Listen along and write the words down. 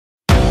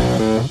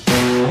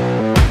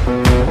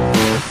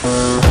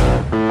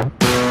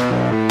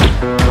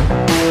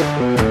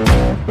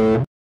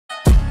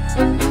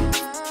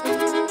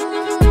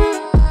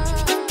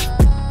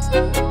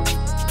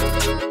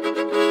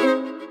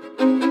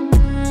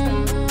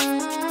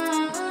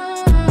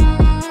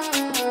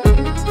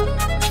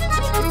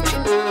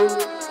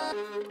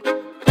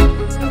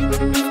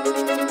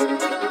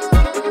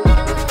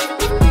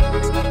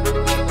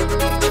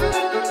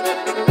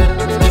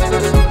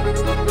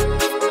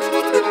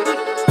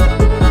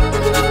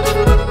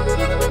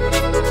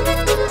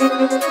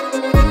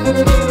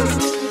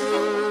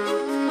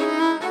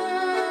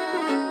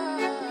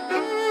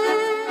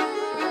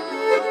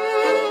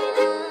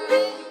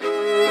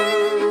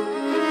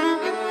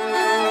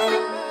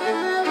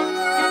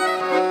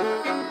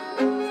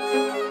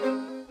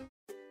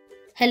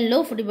Hello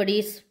foodie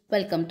buddies,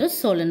 welcome to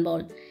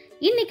soulinbowl.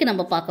 இன்னைக்கு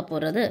நம்ம பார்க்க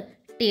போறது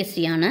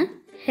டேஸ்டியான,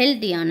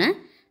 ஹெல்தியான,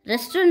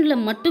 ரெஸ்டாரண்ட்ல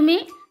மட்டுமே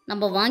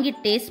நம்ம வாங்கி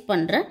டேஸ்ட்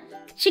பண்ற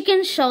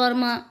சிக்கன்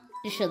ஷவர்மா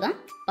டிஷ் தான்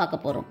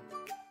பார்க்க போறோம்.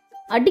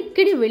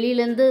 அடிக்கடி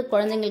வெளியில இருந்து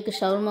குழந்தைகளுக்கு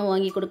ஷவர்மா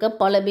வாங்கி கொடுக்க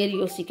பல பேர்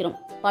யோசிக்கிறோம்.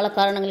 பல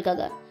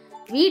காரணங்களுக்காக.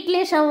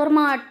 வீட்லயே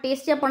ஷவர்மா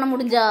டேஸ்டியா பண்ண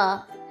முடிஞ்சா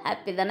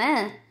ஹாப்பி தானே?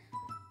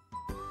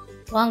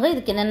 வாங்க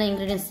இதுக்கு என்னென்ன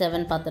இன்கிரிடியன்ட்ஸ்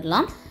தேவைன்னு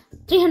பார்த்துடலாம்.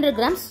 300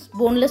 grams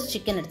boneless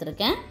chicken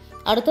எடுத்திருக்கேன்.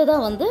 அடுத்ததா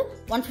வந்து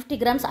 150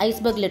 grams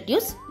iceberg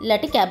lettuce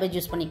இல்லாட்டி cabbage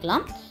யூஸ்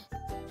பண்ணிக்கலாம்.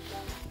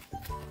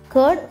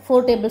 curd 4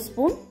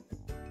 tablespoon,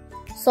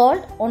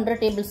 salt 1/2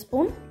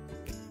 tablespoon,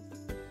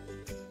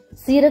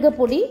 சீரக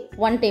பொடி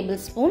 1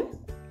 tablespoon,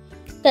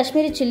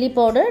 Kashmiri chilli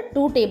powder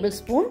 2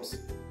 tablespoons,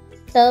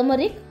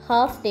 turmeric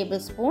 1/2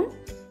 tablespoon,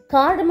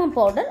 cardamom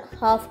powder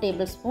 1/2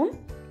 tablespoon,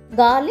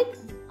 garlic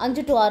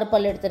 5 to 6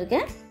 பல்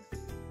எடுத்திருக்கேன்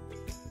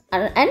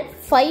and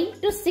 5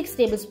 to 6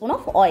 tablespoon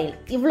of oil.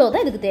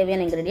 இவ்வளவுதான் இதுக்கு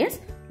தேவையான ingredients.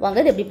 வாங்க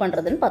இது எப்படி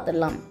பண்றதுன்னு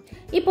பார்த்துடலாம்.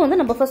 இப்போ வந்து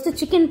நம்ம ஃபர்ஸ்ட்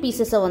சிக்கன்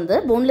பீசஸை வந்து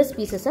போன்லெஸ்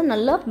பீசஸை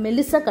நல்லா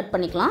மெலிசா கட்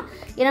பண்ணிக்கலாம்.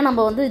 ஏன்னா நம்ம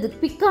வந்து இது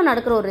குவிக்காக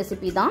நடக்கிற ஒரு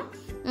ரெசிபி தான்.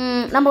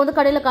 நம்ம வந்து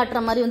கடையில் காட்டுற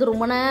மாதிரி வந்து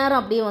ரொம்ப நேரம்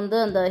அப்படியே வந்து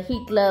அந்த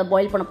ஹீட்டில்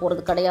பாயில் பண்ண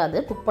போகிறது கிடையாது,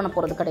 குக் பண்ண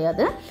போகிறது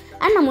கிடையாது.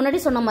 அண்ட் நான் முன்னாடி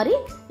சொன்ன மாதிரி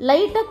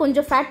லைட்டாக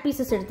கொஞ்சம் ஃபேட்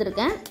பீசஸ்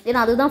எடுத்திருக்கேன்.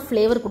 ஏன்னா அதுதான்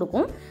ஃப்ளேவர்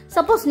கொடுக்கும்.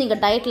 சப்போஸ்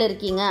நீங்கள் டயட்டில்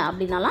இருக்கீங்க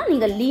அப்படின்னாலாம்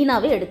நீங்கள்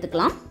லீனாகவே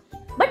எடுத்துக்கலாம்.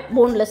 பட்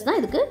போன்லெஸ் தான்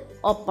இதுக்கு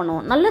ஆஃப்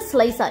பண்ணுவோம். நல்ல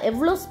ஸ்லைஸாக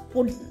எவ்வளோ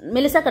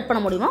மெலிசாக கட்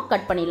பண்ண முடியுமோ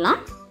கட்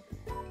பண்ணிடலாம்.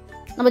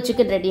 நம்ம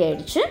சிக்கன் ரெடி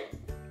ஆகிடுச்சு.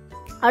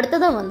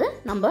 அடுத்ததாக வந்து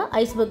நம்ம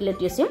ஐஸ்பர்க்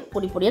லெட்யூஸையும்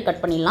பொடி பொடியாக கட்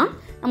பண்ணிடலாம்.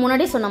 நான்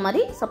முன்னாடியே சொன்ன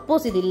மாதிரி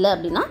சப்போஸ் இது இல்லை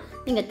அப்படின்னா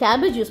நீங்கள்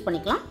கேபேஜ் யூஸ்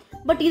பண்ணிக்கலாம்.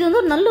 பட் இது வந்து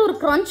ஒரு நல்ல ஒரு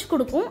க்ரன்ச்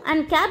கொடுக்கும்.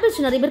 அண்ட் கேபேஜ்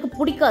நிறைய பேருக்கு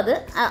பிடிக்காது.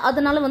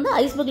 அதனால வந்து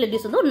ஐஸ்பர்க்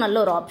லெட்யூஸ் வந்து ஒரு நல்ல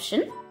ஒரு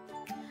ஆப்ஷன்.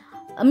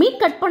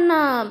 மீட் கட் பண்ண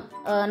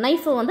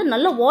நைஃபை வந்து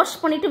நல்லா வாஷ்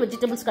பண்ணிவிட்டு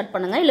வெஜிடபிள்ஸ் கட்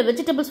பண்ணுங்கள். இல்லை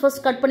வெஜிடபிள்ஸ்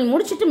ஃபர்ஸ்ட் கட் பண்ணி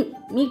முடிச்சுட்டு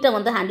மீட்டை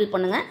வந்து ஹேண்டில்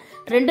பண்ணுங்கள்.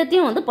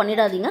 ரெண்டுத்தையும் வந்து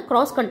பண்ணிடாதீங்க,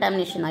 கிராஸ்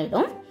கண்டாமினேஷன்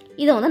ஆகிடும்.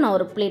 இதை வந்து நான்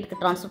ஒரு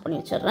பிளேட்டுக்கு ட்ரான்ஸ்ஃபர் பண்ணி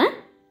வச்சிடுறேன்.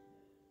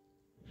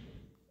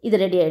 இது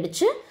ரெடி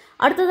ஆகிடுச்சு.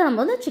 அடுத்தது நம்ம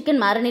வந்து சிக்கன்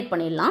மேரினேட்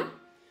பண்ணிடலாம்.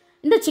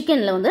 இந்த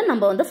சிக்கனில் வந்து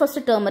நம்ம வந்து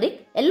ஃபஸ்ட்டு டர்மரிக்,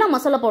 எல்லா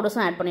மசாலா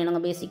பவுடர்ஸும் ஆட்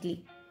பண்ணிடுங்க பேசிக்லி.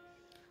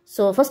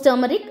 ஸோ ஃபஸ்ட்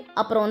டர்மரிக்,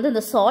 அப்புறம் வந்து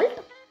இந்த சால்ட்,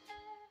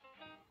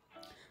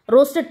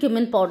 ரோஸ்டட்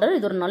cumin பவுடர்,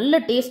 இது ஒரு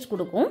நல்ல டேஸ்ட்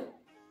கொடுக்கும்.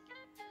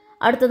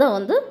 அடுத்ததாக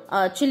வந்து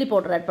சில்லி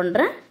பவுடர் ஆட்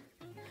பண்ணுறேன்.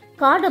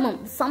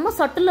 கார்டமம் செம்ம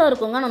சட்டிலாக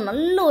இருக்குங்க, ஆனால்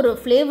நல்ல ஒரு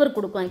ஃப்ளேவர்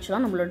கொடுக்கும்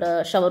ஆக்சுவலாக நம்மளோட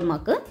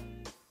ஷவர்மாக்கு.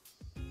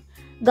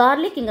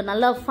 கார்லிக் இங்கே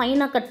நல்லா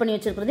ஃபைனாக கட் பண்ணி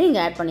வச்சுருக்கிறது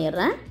இங்கே ஆட்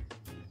பண்ணிடுறேன்.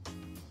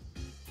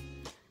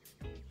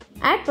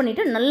 ஆட்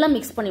பண்ணிவிட்டு நல்லா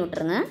மிக்ஸ் பண்ணி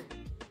விட்டுருங்க.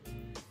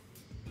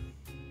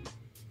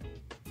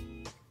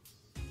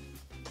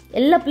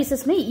 எல்லா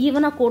பீசஸுமே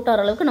ஈவனாக கோட்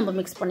ஆகிற அளவுக்கு நம்ம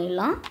மிக்ஸ்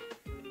பண்ணிடலாம்.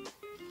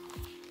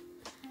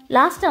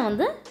 லாஸ்ட்டாக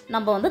வந்து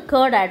நம்ம வந்து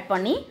கர்ட் ஆட்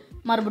பண்ணி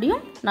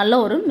மறுபடியும் நல்ல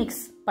ஒரு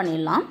மிக்ஸ்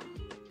பண்ணிடலாம்.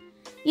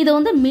 இதை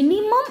வந்து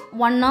மினிமம்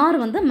 1 hour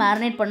வந்து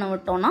மேரினேட் பண்ண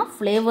விட்டோம்னா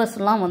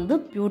ஃப்ளேவர்ஸ்லாம் வந்து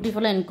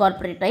பியூட்டிஃபுல்லாக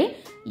இன்கார்பரேட் ஆகி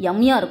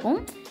யம்மியாக இருக்கும்.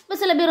 இப்போ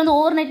சில பேர் வந்து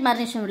ஓவர் நைட்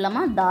மேரினேஷன்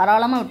விடலாமா,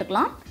 தாராளமாக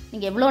விட்டுக்கலாம்.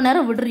 நீங்கள் எவ்வளோ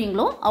நேரம்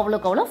விடுறீங்களோ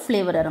அவ்வளோக்கு அவ்வளோ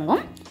ஃப்ளேவர்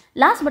இறங்கும்.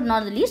 Last but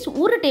not least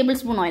 1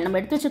 tablespoon oil, நம்ம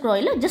எடுத்து வச்சுக்கிற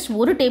ஆயில் ஜஸ்ட்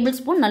 1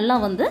 tablespoon நல்லா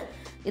வந்து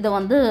இதை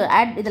வந்து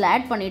இதில்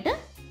ஆட் பண்ணிவிட்டு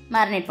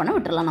மேரினேட் பண்ண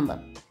விட்டுடலாம் நம்ம.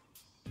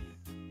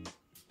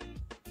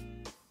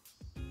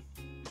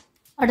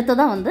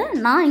 அடுத்ததாக வந்து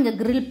நான் இங்கே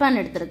கிரில் பேன்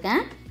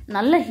எடுத்திருக்கேன்.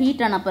 நல்ல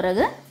ஹீட் ஆன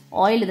பிறகு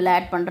ஆயில் இதில்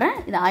ஆட் பண்ணுறேன்.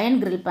 இது அயன்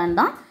கிரில் பேன்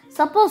தான்.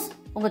 சப்போஸ்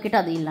உங்ககிட்ட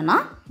அது இல்லைன்னா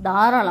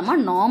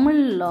தாராளமாக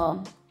நார்மல்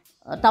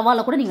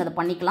தவாவில் கூட நீங்கள் அதை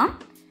பண்ணிக்கலாம்.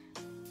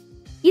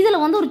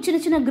 இதில் வந்து ஒரு சின்ன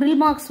சின்ன கிரில்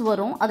மார்க்ஸ்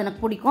வரும், அது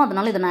எனக்கு பிடிக்கும்,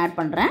 அதனால இதை நான் ஆட்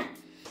பண்ணுறேன்.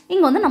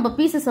 இங்கே வந்து நம்ம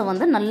பீசஸை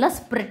வந்து நல்லா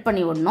ஸ்ப்ரெட்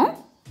பண்ணி விடணும்.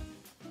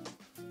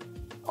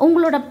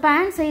 உங்களோட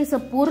பேன் சைஸை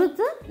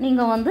பொறுத்து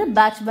நீங்கள் வந்து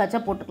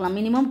பேட்சாக போட்டுக்கலாம்.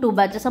 மினிமம் 2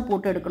 batches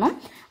போட்டு எடுக்கணும்.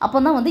 அப்போ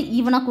தான் வந்து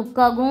ஈவனாக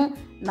குக் ஆகும்,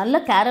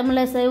 நல்ல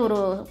கேரமலைஸ் ஆகி ஒரு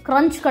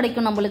க்ரன்ச்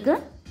கிடைக்கும் நம்மளுக்கு.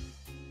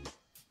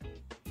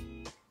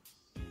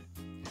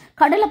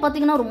 கடையில்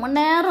பார்த்தீங்கன்னா ரொம்ப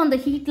நேரம் அந்த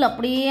ஹீட்டில்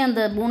அப்படியே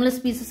அந்த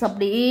போன்லெஸ் பீசஸ்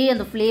அப்படியே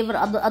அந்த ஃப்ளேவர்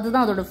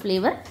அதுதான் அதோட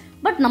ஃப்ளேவர்.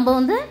 பட் நம்ம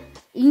வந்து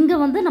இங்கே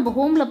வந்து நம்ம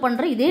ஹோமில்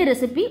பண்ணுற இதே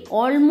ரெசிபி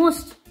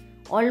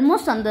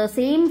ஆல்மோஸ்ட் அந்த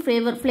சேம்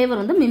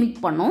ஃப்ளேவர் வந்து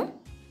மிமிக் பண்ணும்.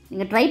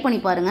 நீங்கள் ட்ரை பண்ணி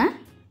பாருங்கள்.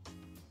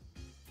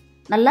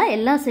 நல்லா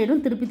எல்லா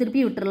சைடும்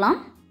திருப்பி விட்டுடலாம்.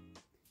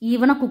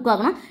 ஈவனாக குக்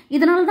ஆகணும்.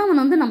 இதனால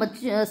தான் வந்து நம்ம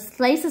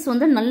ஸ்லைசஸ்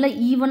வந்து நல்ல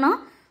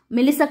ஈவனாக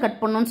மெலிசாக கட்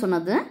பண்ணணும்னு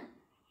சொன்னது.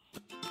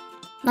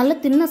 நல்ல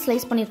தின்ன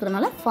ஸ்லைஸ்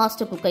பண்ணியிருக்கிறதுனால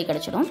ஃபாஸ்ட்டாக குக் ஆகி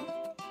கிடச்சிடும்.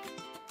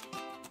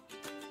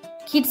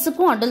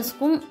 கிட்ஸுக்கும்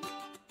அடல்ட்ஸுக்கும்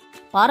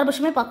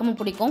பாரபட்சமே பார்க்காம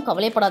பிடிக்கும்,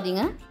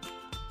 கவலைப்படாதீங்க.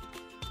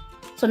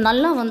 ஸோ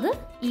நல்லா வந்து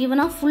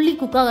ஈவனாக ஃபுல்லி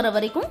குக் ஆகிற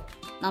வரைக்கும்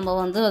நம்ம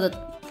வந்து அதை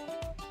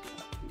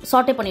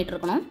சாட்டே பண்ணிகிட்டு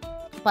இருக்கணும்.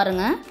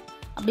 பாருங்கள்,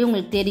 அப்படி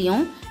உங்களுக்கு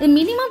தெரியும். இது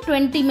மினிமம்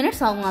 20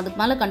 minutes ஆகும்,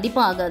 அதுக்கு மேலே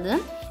கண்டிப்பாக ஆகாது.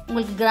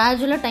 உங்களுக்கு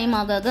கிராஜுவலாக டைம்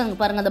ஆகாது. அங்கே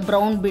பாருங்கள், அந்த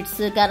ப்ரௌன்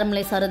பிட்ஸு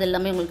கேரமலைஸ் ஆகிறது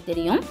எல்லாமே உங்களுக்கு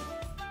தெரியும்.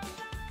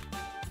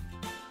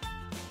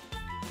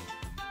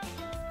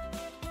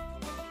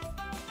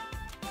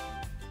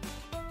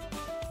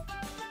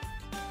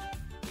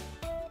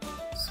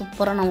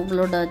 சூப்பராக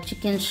நம்மளோட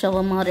சிக்கன்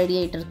ஷவர்மா ரெடி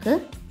ஆகிட்டு இருக்கு.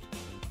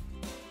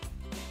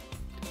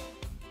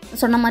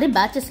 சொன்ன மாதிரி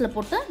பேட்சஸில்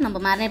போட்டு நம்ம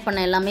மேரினேட் பண்ண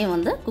எல்லாமே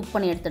வந்து குக்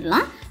பண்ணி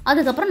எடுத்துடலாம்.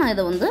 அதுக்கப்புறம் நான்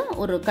இதை வந்து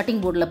ஒரு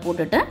கட்டிங் போர்டில்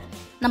போட்டுட்டு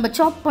நம்ம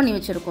சாப் பண்ணி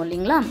வச்சுருக்கோம்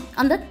இல்லைங்களா,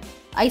 அந்த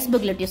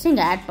ஐஸ்பர்க் லெட்யூஸும்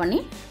இங்கே ஆட் பண்ணி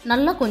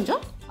நல்லா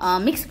கொஞ்சம்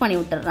மிக்ஸ் பண்ணி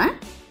விட்டுறேன்.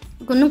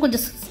 இன்னும்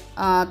கொஞ்சம்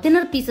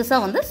தின்னர்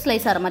பீசஸாக வந்து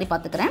ஸ்லைஸ் ஆகிற மாதிரி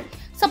பார்த்துக்கிறேன்.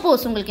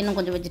 சப்போஸ் உங்களுக்கு இன்னும்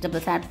கொஞ்சம்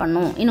வெஜிடபிள்ஸ் ஆட்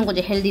பண்ணணும், இன்னும்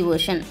கொஞ்சம் ஹெல்தி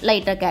வெர்ஷன்,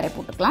 லைட்டாக கேரட்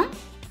போட்டுக்கலாம்,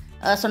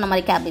 சொன்ன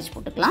மாதிரி கேபேஜ்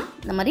போட்டுக்கலாம்.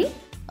 இந்த மாதிரி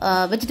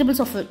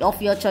வெஜிடபிள்ஸ்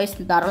ஆஃப் யுவர் சாய்ஸ்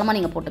தாராளமாக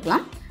நீங்கள்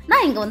போட்டுக்கலாம்.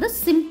 நான் இங்கே வந்து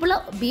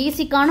சிம்பிளாக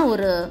பேசிக்கான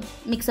ஒரு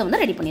மிக்ஸை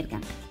வந்து ரெடி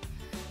பண்ணியிருக்கேன்.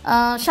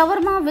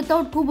 ஷவர்மா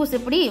வித்தவுட் கூபூஸ்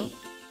எப்படி,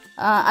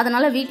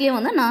 அதனால் வீட்லேயே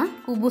வந்து நான்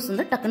கூபூஸ்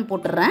வந்து டக்குன்னு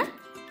போட்டுடுறேன்.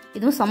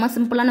 இதுவும் செம்ம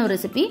சிம்பிளான ஒரு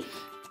ரெசிபி.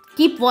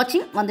 கீப்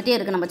வாட்சிங், வந்துகிட்டே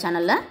இருக்குது நம்ம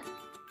சேனலில்.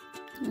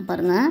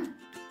 பாருங்கள்,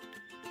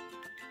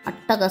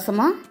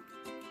 அட்டகாசமாக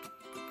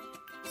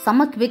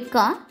செம்ம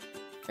குவிக்காக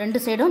 2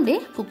 சைடும் அப்படியே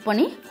குக்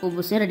பண்ணி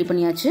கூபூஸையும் ரெடி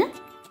பண்ணியாச்சு.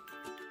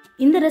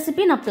 இந்த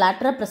ரெசிபி நான்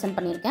பிளாட்டராக ப்ரெசென்ட்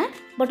பண்ணியிருக்கேன்.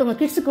 பட் உங்கள்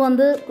கிட்ஸுக்கு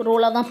வந்து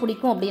ரோலாக தான்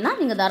பிடிக்கும் அப்படின்னா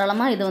நீங்கள்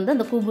தாராளமாக இது வந்து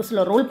அந்த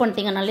கூபூஸில் ரோல்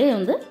பண்ணிட்டீங்கனாலே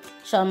வந்து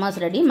shawarmas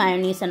ready.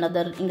 Mayonnaise and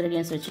other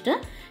ingredients வச்சுட்டு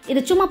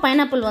இது சும்மா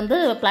பைனாப்பிள் வந்து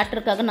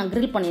பிளாட்டருக்காக நான்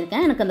கிரில்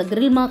பண்ணியிருக்கேன். எனக்கு அந்த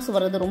கிரில் மார்க்ஸ்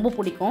வர்றது ரொம்ப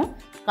பிடிக்கும்.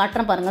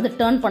 காட்டுறேன் பாருங்கள், அது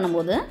டர்ன்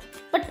பண்ணும்போது.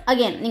 பட்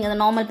அகெயின் நீங்கள் அந்த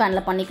நார்மல்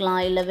பேனில்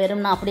பண்ணிக்கலாம், இல்லை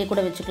வெறும்னா அப்படியே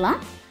கூட வச்சுக்கலாம்.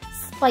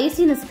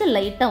 ஸ்பைசினஸ்க்கு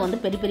லைட்டாக வந்து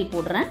பெரி பெரி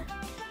போடுறேன்.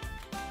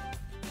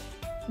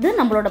 இது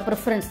நம்மளோட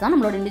ப்ரிஃபரன்ஸ் தான்,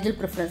 நம்மளோட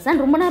இண்டிவிஜுவல் ப்ரிஃபரன்ஸ்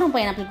தான். ரொம்ப நேரம்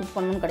பைனாப்பிள் குக்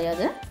பண்ணணும்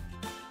கிடையாது.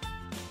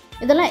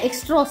 இதெல்லாம்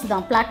எக்ஸ்ட்ராஸ்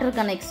தான்,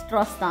 பிளாட்டருக்கான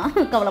எக்ஸ்ட்ராஸ் தான்,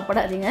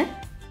 கவலைப்படாதீங்க.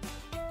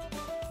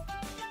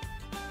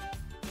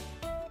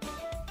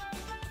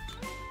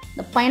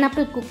 இந்த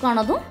பைனாப்பிள் குக்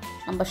ஆனதும்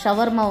நம்ம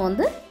ஷவர்மா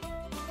வந்து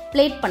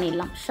பிளேட்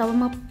பண்ணிடலாம்.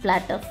 Shawarma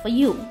platter for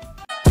you.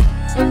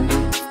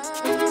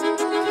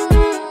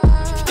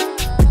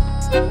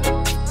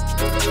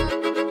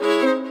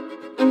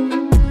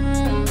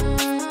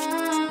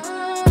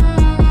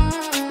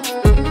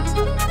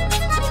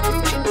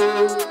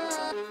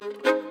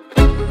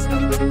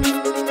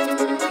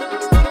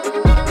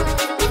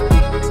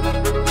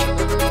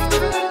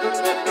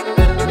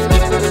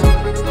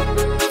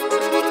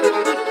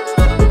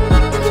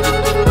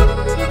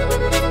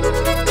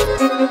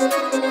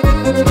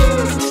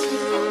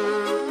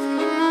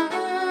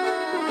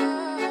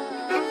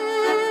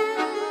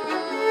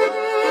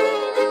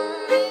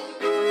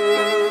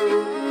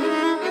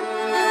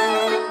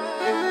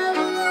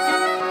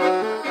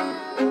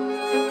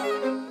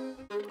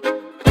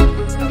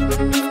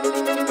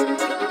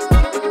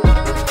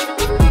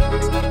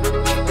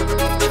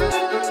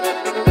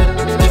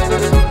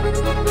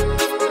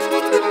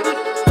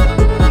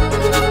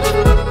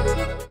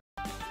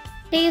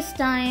 Taste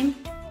time.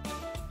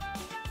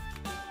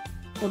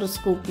 ஒரு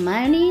ஸ்கூப்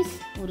மயோனீஸ்,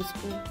 ஒரு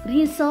ஸ்கூப்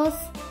க்ரீன்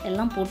சாஸ்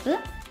எல்லாம் போட்டு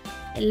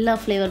எல்லா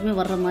ஃப்ளேவருமே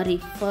வர்ற மாதிரி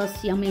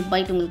ஃபர்ஸ்ட் யம்மி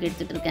பைட் உங்களுக்கு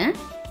எடுத்துகிட்டு இருக்கேன்.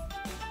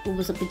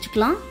 கூபூஸை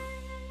பிச்சுக்கலாம்.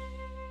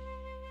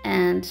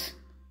 அண்ட்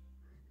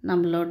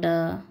நம்மளோட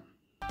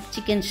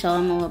சிக்கன்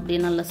ஷவர்மாவை அப்படியே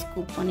நல்லா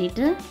ஸ்கூப்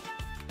பண்ணிவிட்டு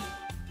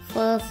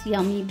ஃபர்ஸ்ட்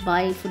யம்மி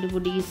பைட்.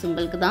 ஃபுடிஸ்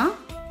உங்களுக்கு தான்.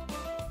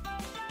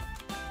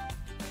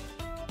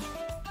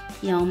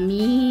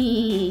 யம்மி,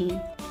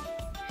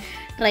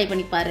 ட்ரை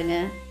பண்ணி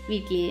பாருங்கள்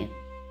வீட்லேயே.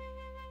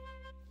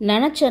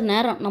 நினச்ச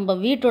நேரம் நம்ம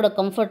வீட்டோட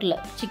கம்ஃபர்ட்டில்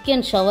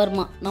சிக்கன்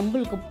ஷவர்மா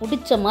நம்மளுக்கு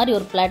பிடிச்ச மாதிரி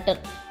ஒரு பிளாட்டர்,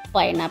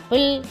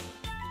 பைனாப்பிள்,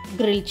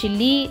 கிரில்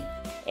சில்லி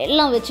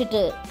எல்லாம்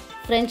வச்சுட்டு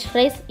ஃப்ரெஞ்ச்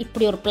ஃப்ரைஸ்,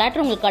 இப்படி ஒரு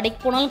பிளாட்டர் உங்களுக்கு கடைக்கு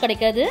போனாலும்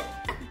கிடைக்காது.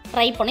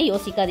 ட்ரை பண்ண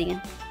யோசிக்காதீங்க.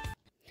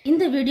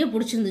 இந்த வீடியோ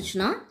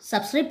பிடிச்சிருந்துச்சுன்னா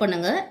சப்ஸ்கிரைப்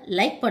பண்ணுங்கள்,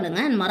 லைக்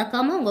பண்ணுங்கள், அண்ட்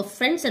மறக்காமல் உங்கள்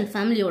ஃப்ரெண்ட்ஸ் அண்ட்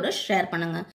ஃபேமிலியோட ஷேர் பண்ணுங்கள்.